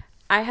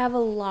I have a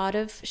lot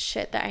of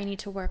shit that I need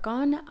to work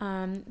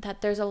on,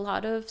 that there's a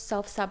lot of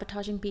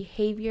self-sabotaging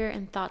behavior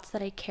and thoughts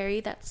that I carry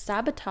that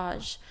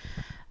sabotage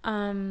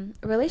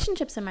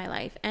relationships in my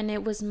life. And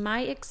it was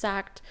my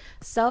exact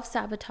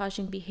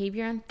self-sabotaging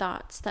behavior and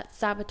thoughts that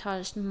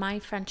sabotaged my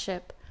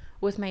friendship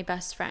with my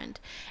best friend.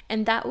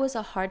 And that was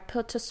a hard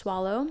pill to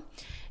swallow.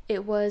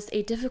 It was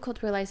a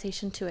difficult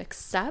realization to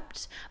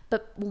accept.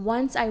 But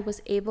once I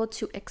was able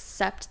to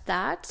accept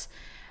that,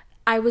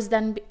 I was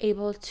then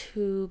able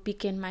to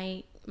begin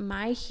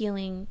my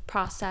healing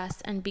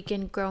process and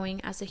begin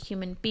growing as a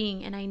human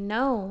being. And I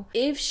know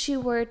if she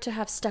were to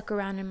have stuck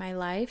around in my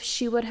life,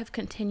 she would have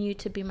continued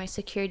to be my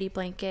security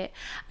blanket.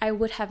 I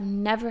would have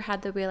never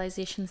had the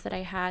realizations that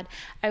I had.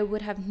 I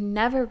would have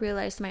never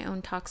realized my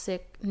own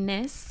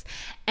toxicness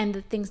and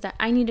the things that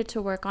I needed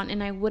to work on,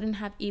 and I wouldn't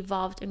have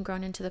evolved and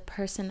grown into the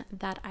person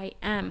that I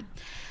am.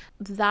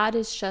 That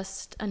is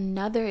just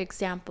another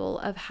example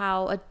of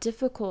how a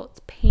difficult,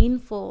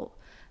 painful,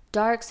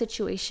 dark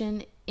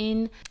situation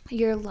in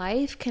your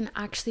life can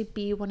actually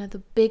be one of the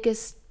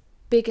biggest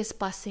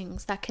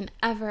blessings that can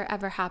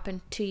ever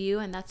happen to you.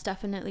 And that's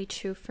definitely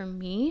true for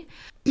me.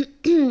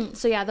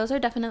 So yeah, those are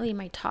definitely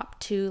my top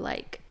two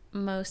like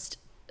most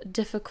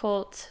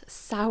difficult,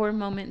 sour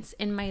moments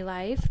in my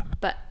life,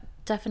 but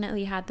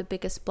definitely had the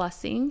biggest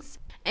blessings.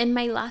 And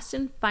my last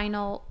and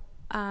final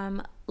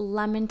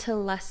lemon to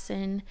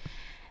lesson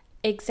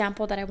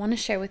example that I want to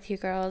share with you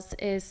girls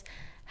is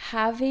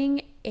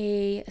having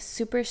a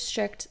super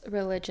strict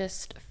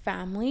religious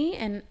family,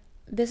 and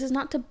this is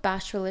not to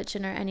bash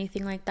religion or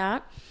anything like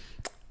that.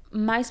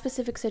 My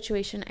specific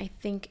situation, I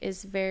think,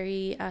 is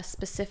very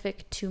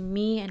specific to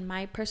me and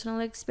my personal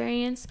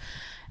experience.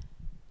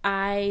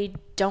 I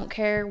don't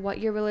care what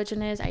your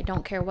religion is. I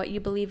don't care what you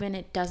believe in.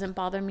 It doesn't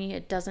bother me.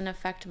 It doesn't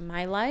affect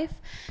my life.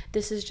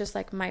 This is just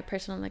like my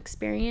personal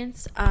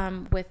experience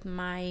with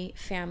my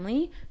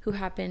family, who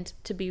happened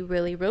to be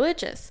really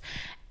religious.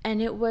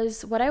 And it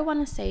was, what I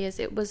want to say is,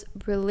 it was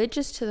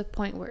religious to the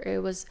point where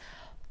it was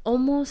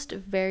almost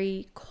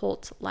very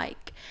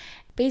cult-like.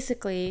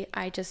 Basically,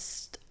 I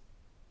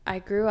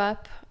grew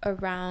up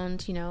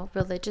around,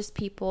 religious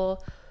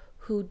people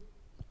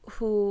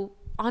who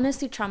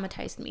honestly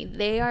traumatized me.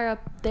 They are a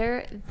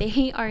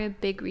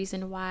big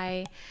reason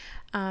why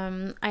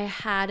I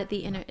had the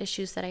inner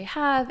issues that I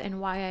have,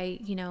 and why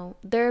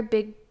they're a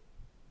big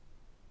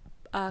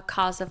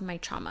cause of my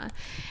trauma.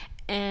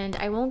 And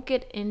I won't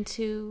get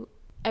into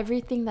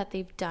everything that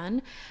they've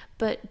done,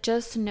 but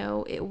just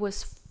know it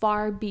was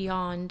far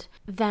beyond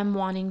them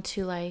wanting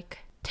to like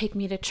take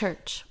me to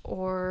church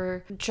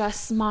or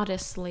dress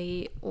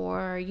modestly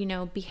or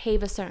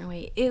behave a certain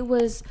way. It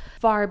was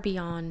far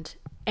beyond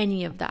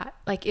any of that.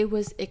 Like, it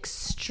was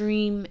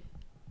extremist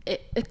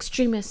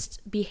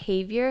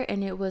behavior,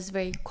 and it was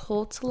very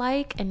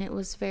cult-like, and it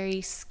was very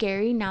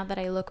scary now that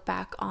I look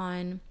back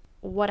on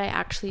what I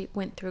actually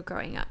went through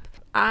growing up.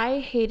 I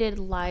hated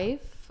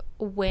life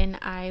when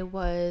I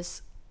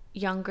was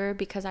younger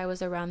because I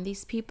was around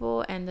these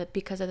people, and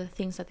because of the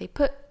things that they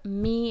put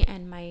me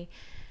and my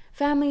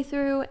family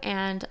through,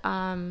 and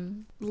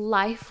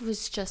life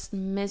was just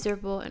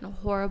miserable and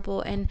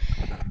horrible, and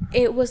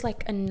it was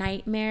like a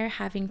nightmare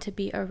having to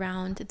be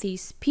around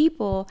these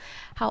people.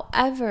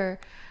 However,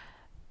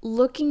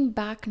 looking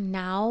back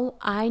now,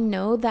 I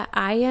know that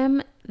I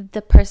am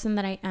the person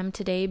that I am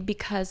today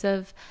because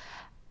of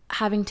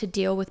having to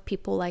deal with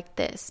people like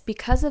this.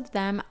 Because of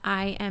them,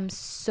 I am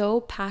so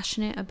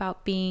passionate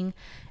about being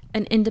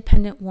an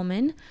independent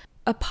woman,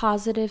 a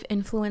positive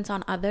influence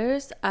on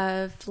others,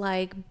 of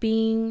like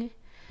being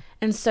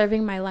and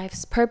serving my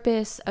life's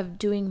purpose, of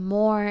doing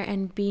more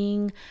and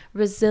being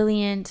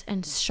resilient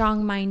and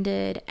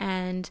strong-minded,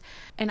 and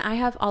I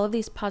have all of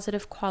these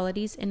positive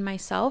qualities in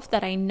myself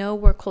that I know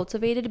were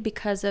cultivated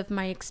because of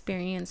my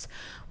experience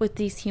with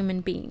these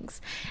human beings.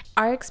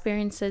 Our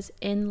experiences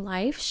in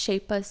life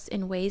shape us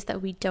in ways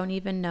that we don't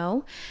even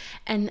know,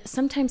 and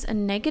sometimes a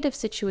negative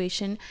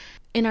situation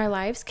in our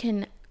lives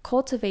can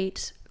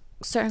cultivate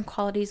certain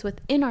qualities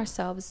within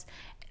ourselves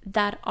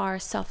that are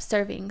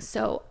self-serving.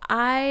 So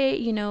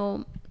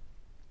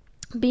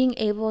being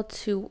able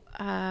to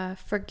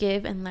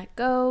forgive and let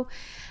go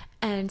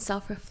and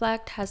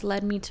self-reflect has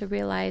led me to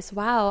realize,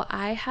 wow,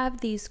 I have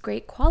these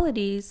great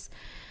qualities.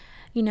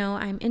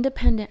 I'm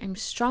independent, I'm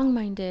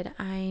strong-minded,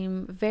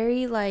 I'm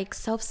very like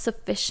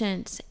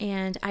self-sufficient,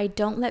 and I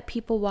don't let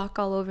people walk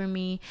all over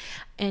me,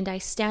 and I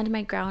stand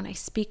my ground, I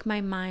speak my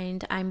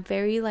mind. I'm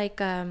very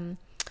like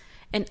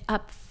an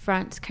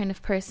upfront kind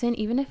of person.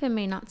 Even if it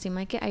may not seem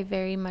like it, I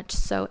very much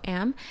so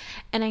am.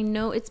 And I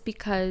know it's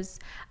because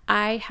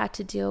I had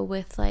to deal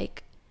with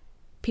like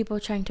people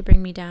trying to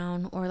bring me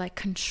down, or like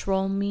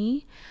control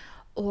me,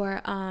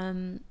 or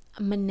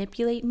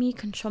manipulate me,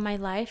 control my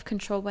life,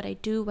 control what I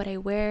do, what I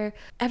wear,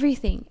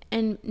 everything.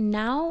 And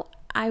now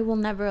I will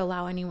never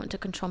allow anyone to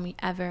control me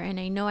ever.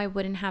 And I know I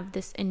wouldn't have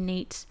this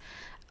innate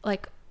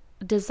like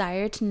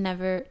desire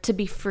to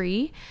be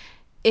free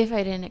if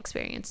I didn't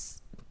experience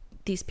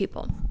these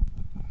people.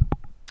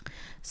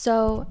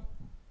 So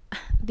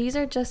these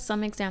are just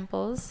some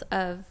examples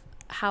of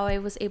how I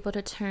was able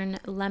to turn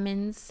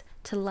lemons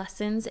to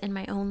lessons in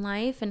my own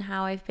life, and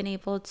how I've been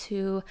able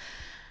to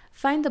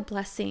find the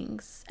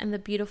blessings and the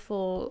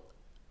beautiful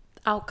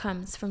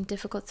outcomes from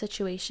difficult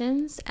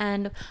situations.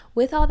 And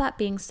with all that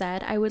being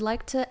said, I would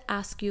like to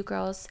ask you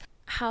girls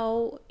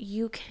how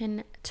you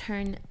can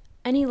turn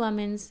any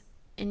lemons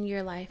in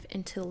your life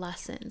into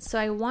lessons. So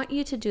I want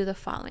you to do the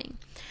following.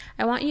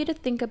 I want you to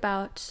think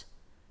about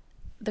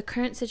the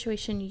current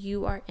situation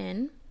you are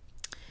in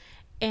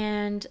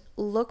and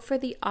look for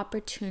the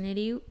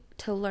opportunity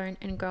to learn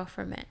and grow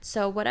from it.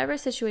 So whatever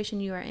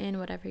situation you are in,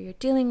 whatever you're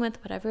dealing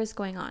with, whatever is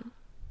going on,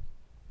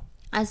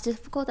 as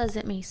difficult as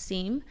it may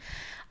seem,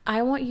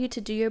 I want you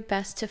to do your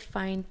best to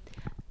find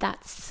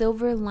that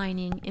silver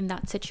lining in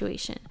that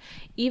situation.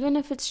 Even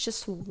if it's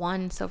just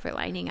one silver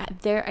lining,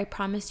 I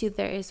promise you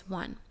there is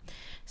one.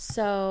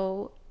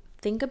 So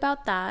think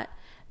about that.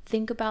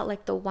 Think about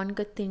like the one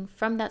good thing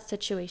from that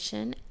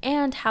situation,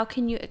 and how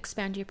can you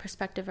expand your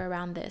perspective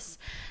around this.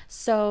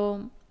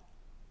 So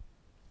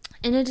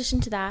in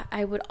addition to that,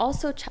 I would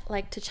also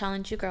like to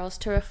challenge you girls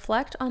to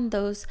reflect on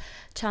those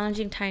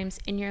challenging times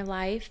in your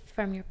life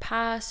from your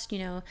past,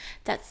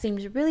 that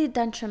seemed really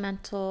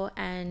detrimental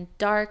and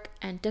dark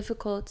and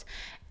difficult,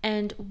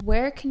 and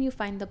where can you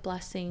find the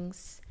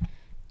blessings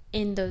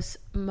in those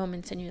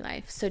moments in your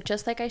life. So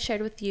just like I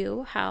shared with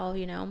you how,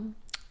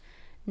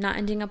 not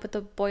ending up with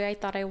the boy I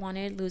thought I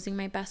wanted, losing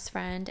my best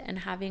friend, and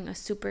having a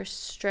super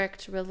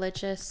strict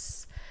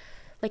religious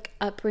like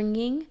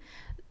upbringing,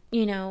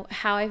 you know,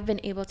 how I've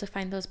been able to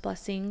find those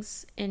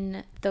blessings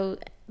and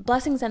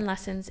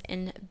lessons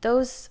in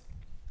those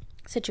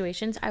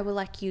situations, I would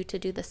like you to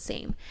do the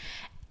same.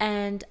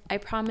 And I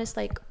promise,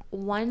 like,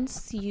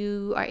 once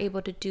you are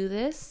able to do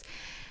this,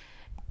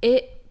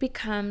 it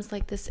becomes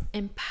like this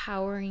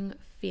empowering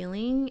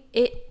feeling.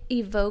 It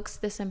evokes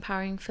this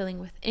empowering feeling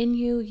within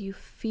you.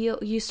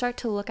 You start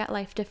to look at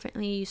life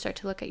differently. You start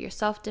to look at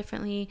yourself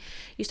differently.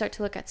 You start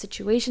to look at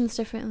situations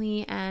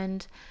differently,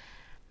 and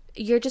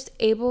you're just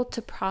able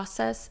to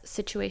process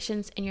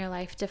situations in your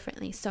life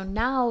differently. So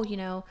now, you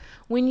know,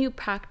 when you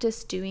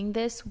practice doing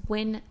this,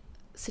 when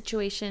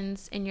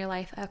situations in your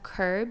life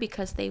occur,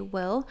 because they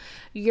will,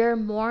 you're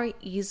more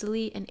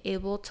easily and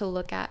able to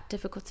look at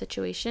difficult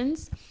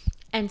situations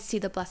and see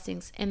the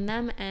blessings in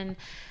them. And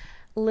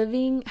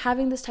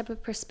having this type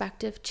of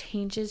perspective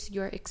changes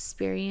your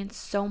experience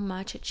so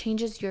much. It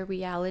changes your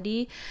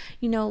reality.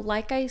 You know,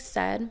 like I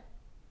said,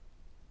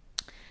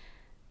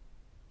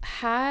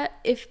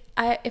 if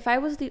I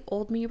was the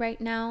old me right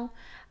now,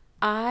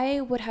 I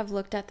would have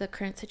looked at the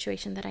current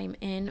situation that I'm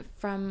in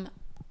from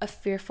a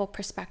fearful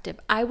perspective.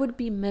 I would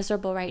be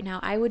miserable right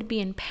now. I would be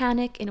in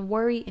panic and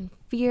worry and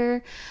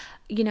fear.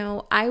 You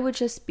know, I would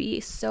just be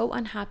so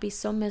unhappy,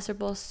 so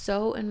miserable,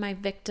 so in my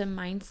victim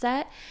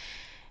mindset.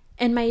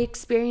 And my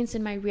experience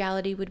in my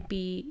reality would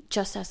be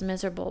just as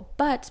miserable.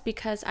 But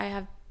because I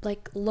have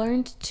like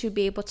learned to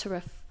be able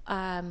to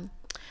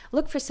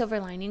look for silver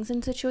linings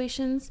in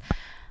situations,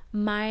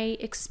 my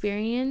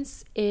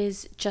experience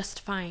is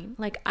just fine.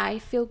 Like, I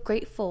feel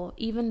grateful,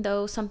 even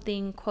though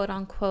something quote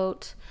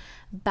unquote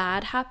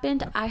bad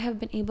happened. I have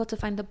been able to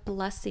find the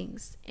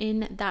blessings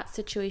in that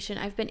situation.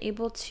 I've been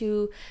able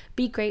to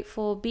be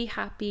grateful, be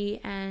happy,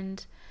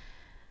 and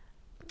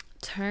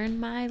turn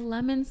my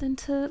lemons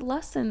into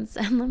lessons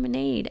and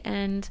lemonade.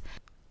 And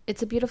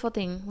it's a beautiful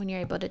thing when you're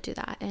able to do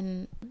that.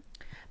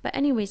 But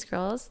anyways,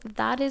 girls,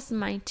 that is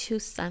my 2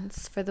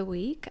 cents for the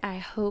week. I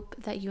hope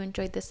that you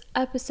enjoyed this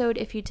episode.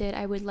 If you did,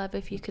 I would love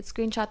if you could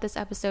screenshot this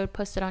episode,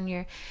 post it on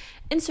your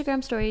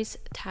Instagram stories,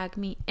 tag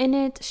me in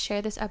it,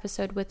 share this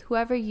episode with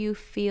whoever you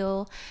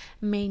feel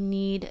may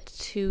need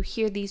to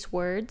hear these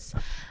words.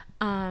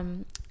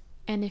 And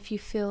if you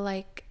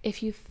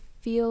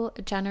feel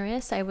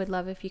generous, I would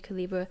love if you could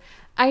leave a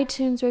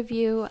iTunes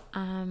review.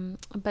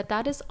 But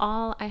that is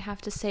all I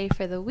have to say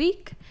for the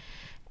week.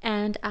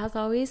 And as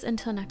always,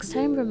 until next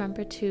time,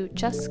 remember to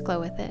just glow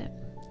with it.